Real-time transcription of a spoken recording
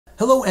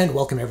Hello and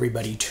welcome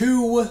everybody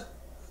to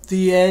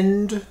the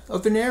end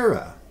of an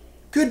era.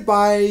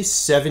 Goodbye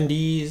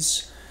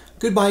 70s,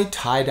 goodbye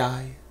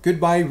tie-dye,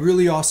 goodbye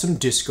really awesome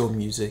disco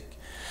music.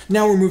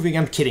 Now we're moving,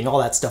 I'm kidding, all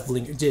that stuff,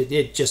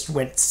 it just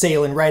went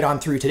sailing right on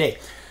through today.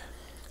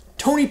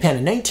 Toney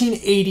Penna,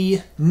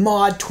 1980,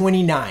 Mod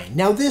 29.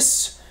 Now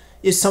this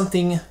is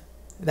something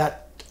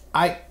that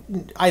I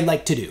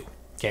like to do,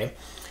 okay?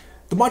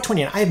 The Mod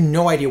 29, I have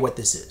no idea what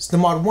this is. The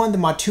Mod 1, the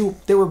Mod 2,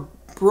 they were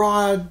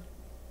broad,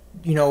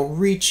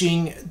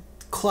 reaching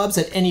clubs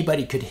that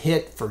anybody could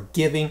hit,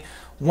 forgiving,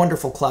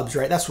 wonderful clubs,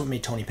 right? That's what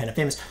made Toney Penna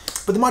famous.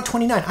 But the Mod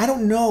 29, I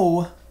don't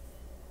know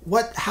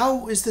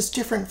how is this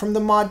different from the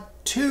Mod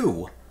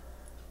 2?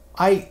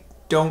 I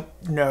don't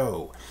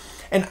know.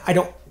 And I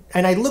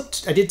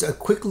did a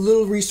quick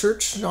little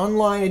research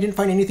online. I didn't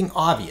find anything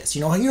obvious.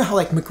 You know how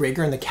like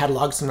McGregor in the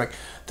catalogs, I'm like,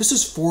 this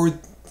is for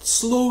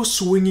slow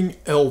swinging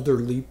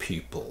elderly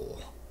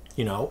people,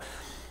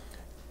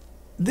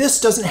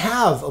 This doesn't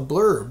have a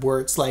blurb where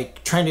it's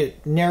like trying to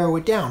narrow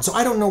it down. So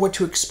I don't know what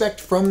to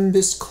expect from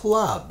this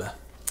club.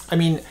 I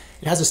mean,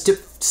 it has a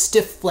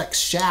stiff flex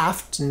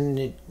shaft and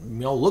it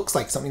looks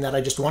like something that I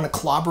just want to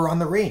clobber on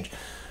the range.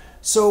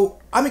 So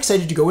I'm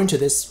excited to go into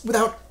this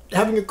without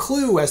having a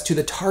clue as to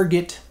the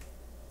target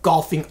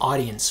golfing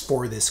audience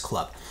for this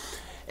club.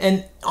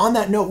 And on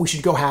that note, we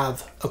should go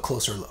have a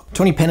closer look.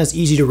 Toney Penna is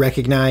easy to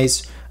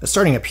recognize,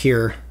 starting up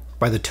here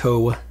by the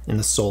toe in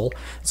the sole.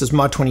 It says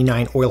Mod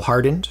 29 oil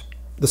hardened.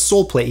 The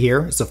sole plate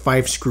here is a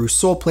 5-screw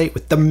sole plate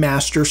with the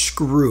master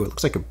screw. It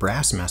looks like a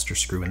brass master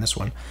screw in this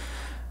one.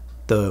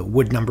 The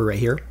wood number right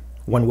here,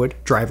 1 wood,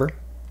 driver.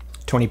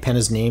 Toney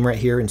Penna's name right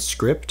here in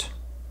script.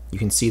 You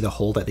can see the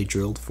hole that they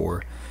drilled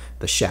for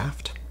the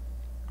shaft.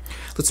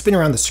 Let's spin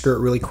around the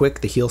skirt really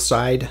quick, the heel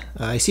side.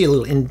 I see a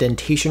little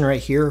indentation right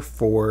here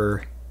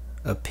for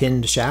a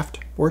pinned shaft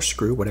or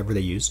screw, whatever they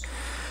use.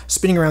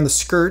 Spinning around the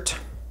skirt,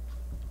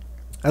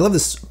 I love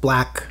this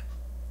black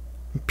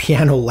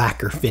piano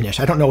lacquer finish.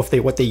 I don't know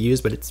what they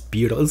use, but it's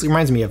beautiful. It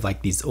reminds me of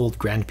like these old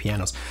grand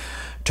pianos.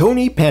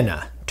 Toney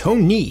Penna,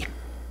 Toney.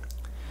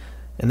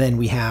 And then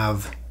we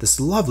have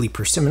this lovely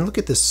persimmon. Look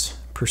at this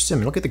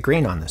persimmon. Look at the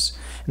grain on this.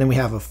 And then we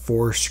have a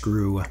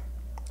 4-screw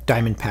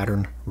diamond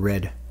pattern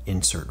red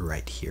insert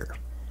right here.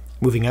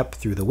 Moving up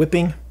through the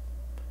whipping.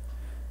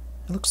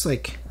 It looks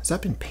like, has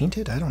that been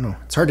painted? I don't know.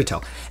 It's hard to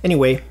tell.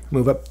 Anyway,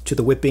 move up to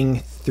the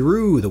whipping,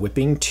 through the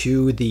whipping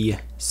to the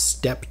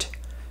stepped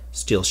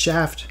steel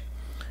shaft.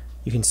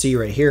 You can see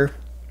right here,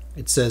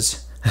 it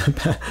says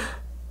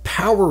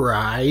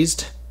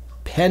Powerized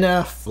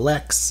Penna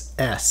Flex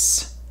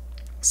S.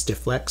 Stiff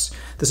flex.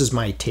 This is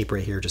my tape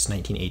right here, just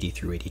 1980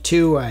 through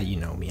 82. You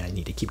know me, I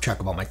need to keep track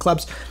of all my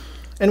clubs.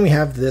 And we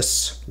have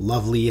this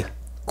lovely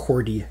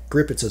cordy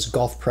grip. It says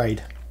Golf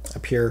Pride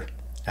up here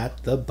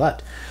at the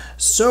butt.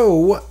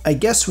 So I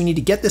guess we need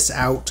to get this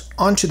out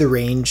onto the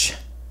range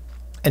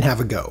and have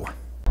a go.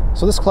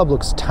 So this club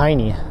looks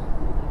tiny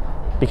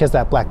because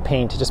that black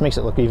paint just makes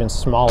it look even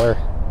smaller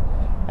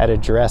at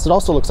address. It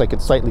also looks like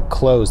it's slightly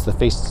closed. The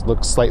face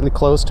looks slightly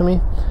closed to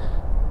me.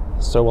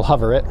 So we'll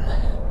hover it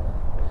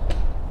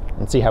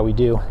and see how we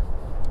do.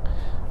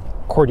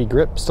 Cordy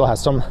grip still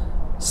has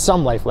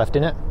some life left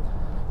in it.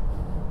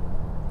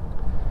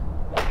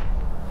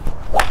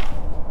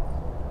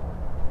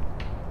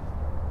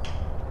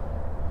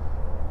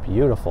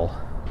 Beautiful.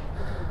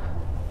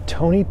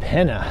 Toney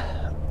Penna.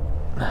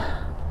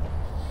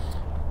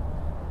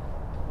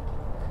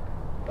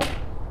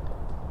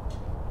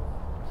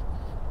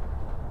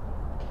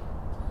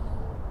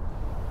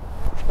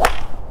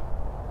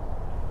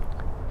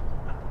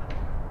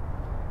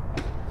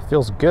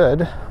 Feels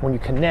good when you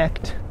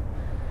connect.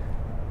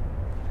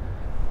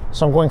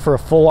 So I'm going for a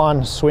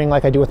full-on swing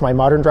like I do with my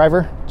modern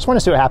driver. Just want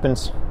to see what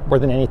happens more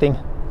than anything.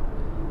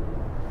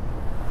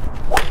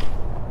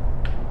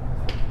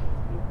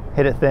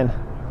 Hit it thin.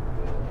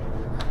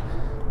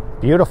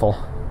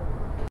 Beautiful.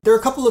 There are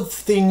a couple of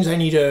things I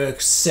need to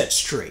set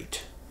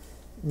straight.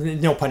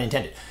 No pun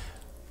intended.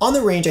 On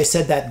the range, I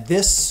said that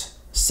this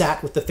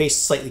sat with the face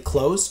slightly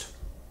closed.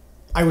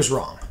 I was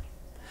wrong.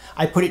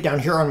 I put it down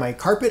here on my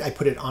carpet, I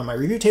put it on my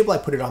review table, I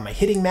put it on my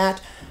hitting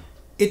mat.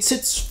 It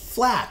sits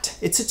flat,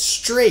 it sits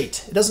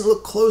straight. It doesn't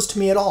look closed to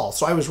me at all,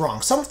 so I was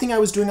wrong. Something I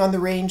was doing on the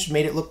range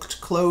made it look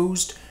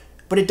closed,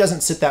 but it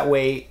doesn't sit that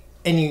way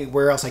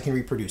anywhere else I can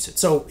reproduce it.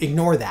 So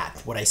ignore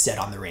that, what I said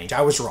on the range.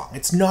 I was wrong.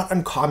 It's not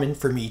uncommon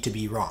for me to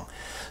be wrong.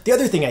 The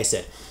other thing I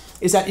said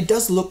is that it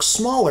does look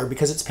smaller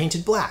because it's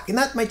painted black, and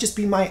that might just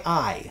be my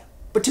eye.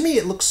 But to me,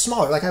 it looks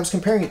smaller. Like I was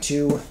comparing it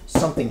to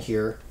something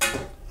here.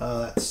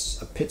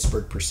 That's a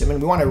Pittsburgh persimmon.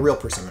 We want a real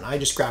persimmon. I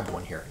just grabbed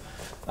one here.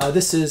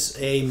 This is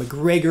a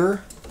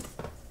McGregor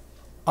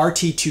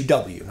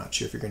RT2W. Not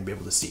sure if you're going to be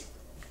able to see.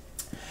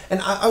 And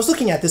I was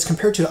looking at this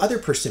compared to other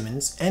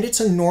persimmons, and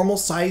it's a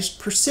normal-sized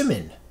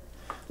persimmon.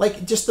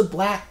 Like, just the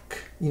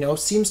black,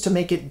 seems to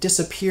make it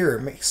disappear,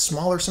 make it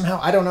smaller somehow.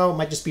 I don't know. It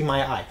might just be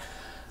my eye.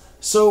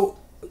 So,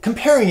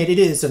 comparing it, it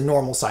is a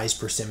normal-sized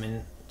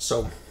persimmon.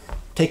 So,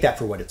 take that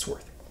for what it's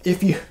worth.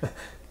 If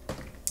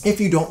if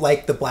you don't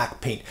like the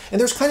black paint. And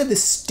there's kind of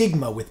this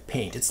stigma with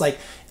paint. It's like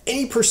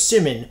any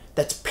persimmon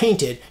that's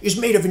painted is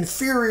made of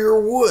inferior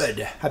wood.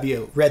 Have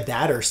you read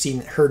that or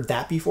heard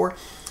that before?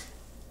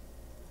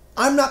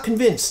 I'm not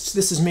convinced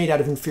this is made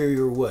out of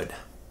inferior wood.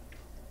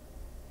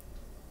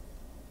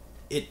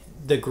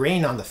 The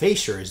grain on the face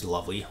sure is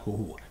lovely.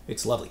 Ooh,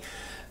 it's lovely.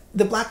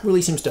 The black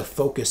really seems to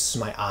focus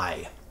my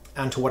eye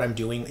onto what I'm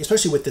doing,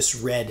 especially with this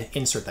red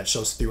insert that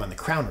shows through on the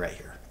crown right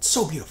here. It's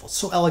so beautiful,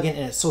 so elegant,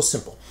 and it's so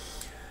simple.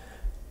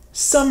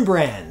 Some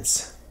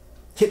brands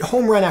hit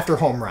home run after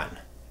home run.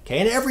 Okay,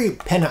 and every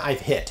penna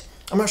I've hit,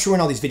 I'm not sure when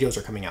all these videos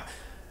are coming out.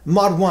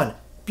 Mod 1,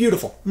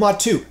 beautiful. Mod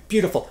 2,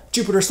 beautiful.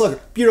 Jupiter Slugger,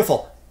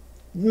 beautiful.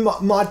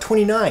 Mod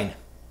 29,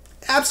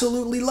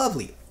 absolutely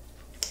lovely.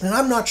 And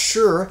I'm not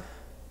sure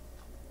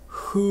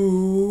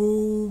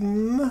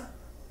whom...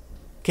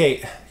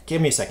 Okay,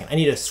 give me a second. I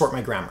need to sort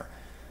my grammar.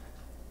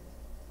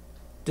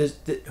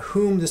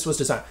 Whom this was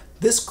designed.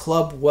 This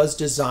club was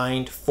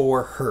designed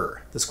for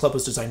her. This club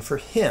was designed for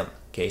him.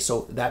 Okay,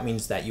 so that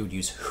means that you would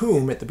use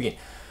whom at the beginning.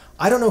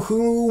 I don't know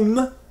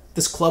whom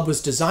this club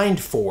was designed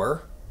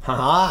for.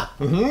 Haha,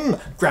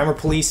 grammar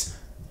police.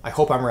 I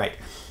hope I'm right.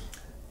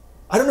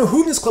 I don't know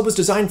whom this club was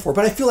designed for,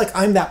 but I feel like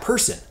I'm that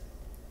person.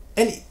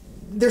 And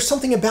there's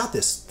something about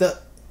this. The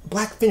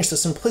black finish, the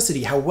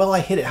simplicity, how well I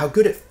hit it, how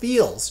good it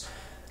feels.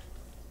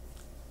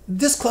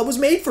 This club was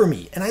made for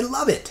me, and I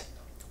love it.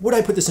 Would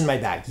I put this in my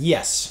bag?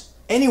 Yes.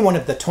 Any one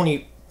of the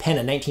Toney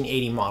Penna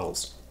 1980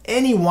 models.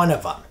 Any one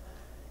of them.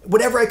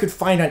 Whatever I could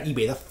find on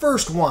eBay. The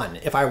first one,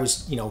 if I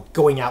was,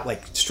 going out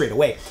like straight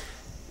away.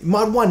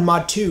 Mod 1,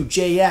 Mod 2,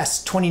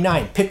 JS,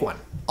 29, pick one.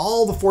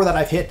 All the 4 that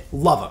I've hit,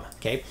 love them,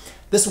 okay?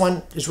 This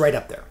one is right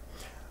up there.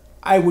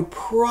 I would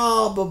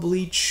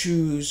probably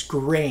choose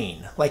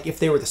grain. Like if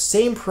they were the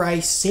same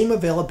price, same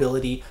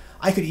availability,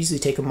 I could easily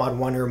take a Mod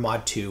 1 or a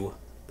Mod 2,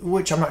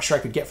 which I'm not sure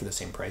I could get for the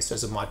same price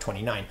as a Mod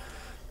 29.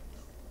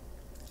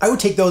 I would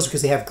take those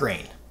because they have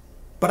grain,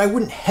 but I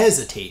wouldn't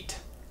hesitate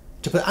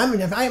to put, I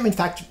am in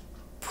fact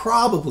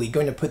probably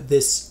going to put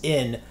this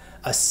in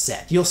a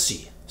set. You'll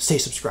see. Stay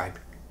subscribed.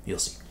 You'll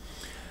see.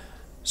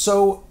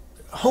 So,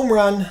 home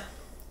run,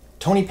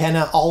 Toney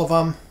Penna, all of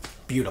them,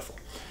 beautiful.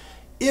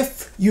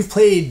 If you've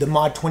played the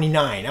Mod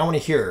 29, I want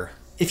to hear,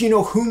 if you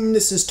know whom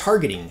this is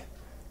targeting,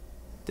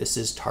 this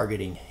is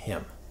targeting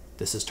him.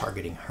 This is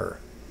targeting her.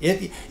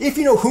 If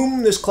you know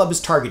whom this club is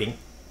targeting,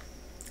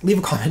 leave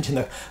a comment in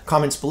the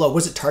comments below.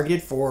 Was it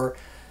targeted for,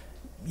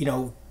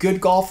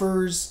 good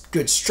golfers,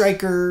 good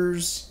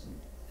strikers,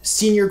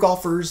 senior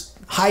golfers,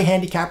 high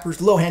handicappers,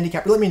 low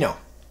handicappers? Let me know.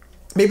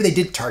 Maybe they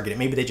did target it.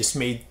 Maybe they just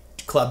made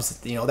clubs,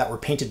 that were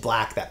painted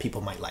black that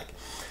people might like.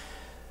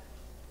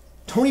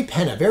 Toney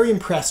Penna, very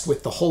impressed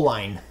with the whole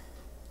line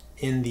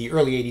in the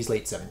early 80s,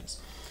 late 70s.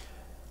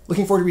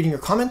 Looking forward to reading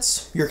your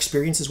comments, your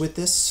experiences with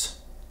this,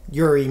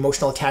 your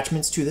emotional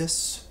attachments to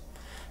this,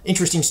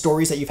 interesting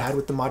stories that you've had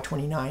with the Mod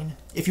 29.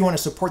 If you want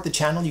to support the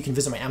channel, you can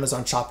visit my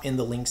Amazon shop in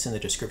the links in the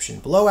description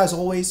below, as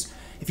always.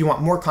 If you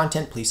want more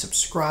content, please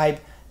subscribe.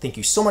 Thank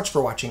you so much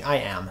for watching. I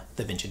am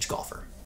The Vintage Golfer.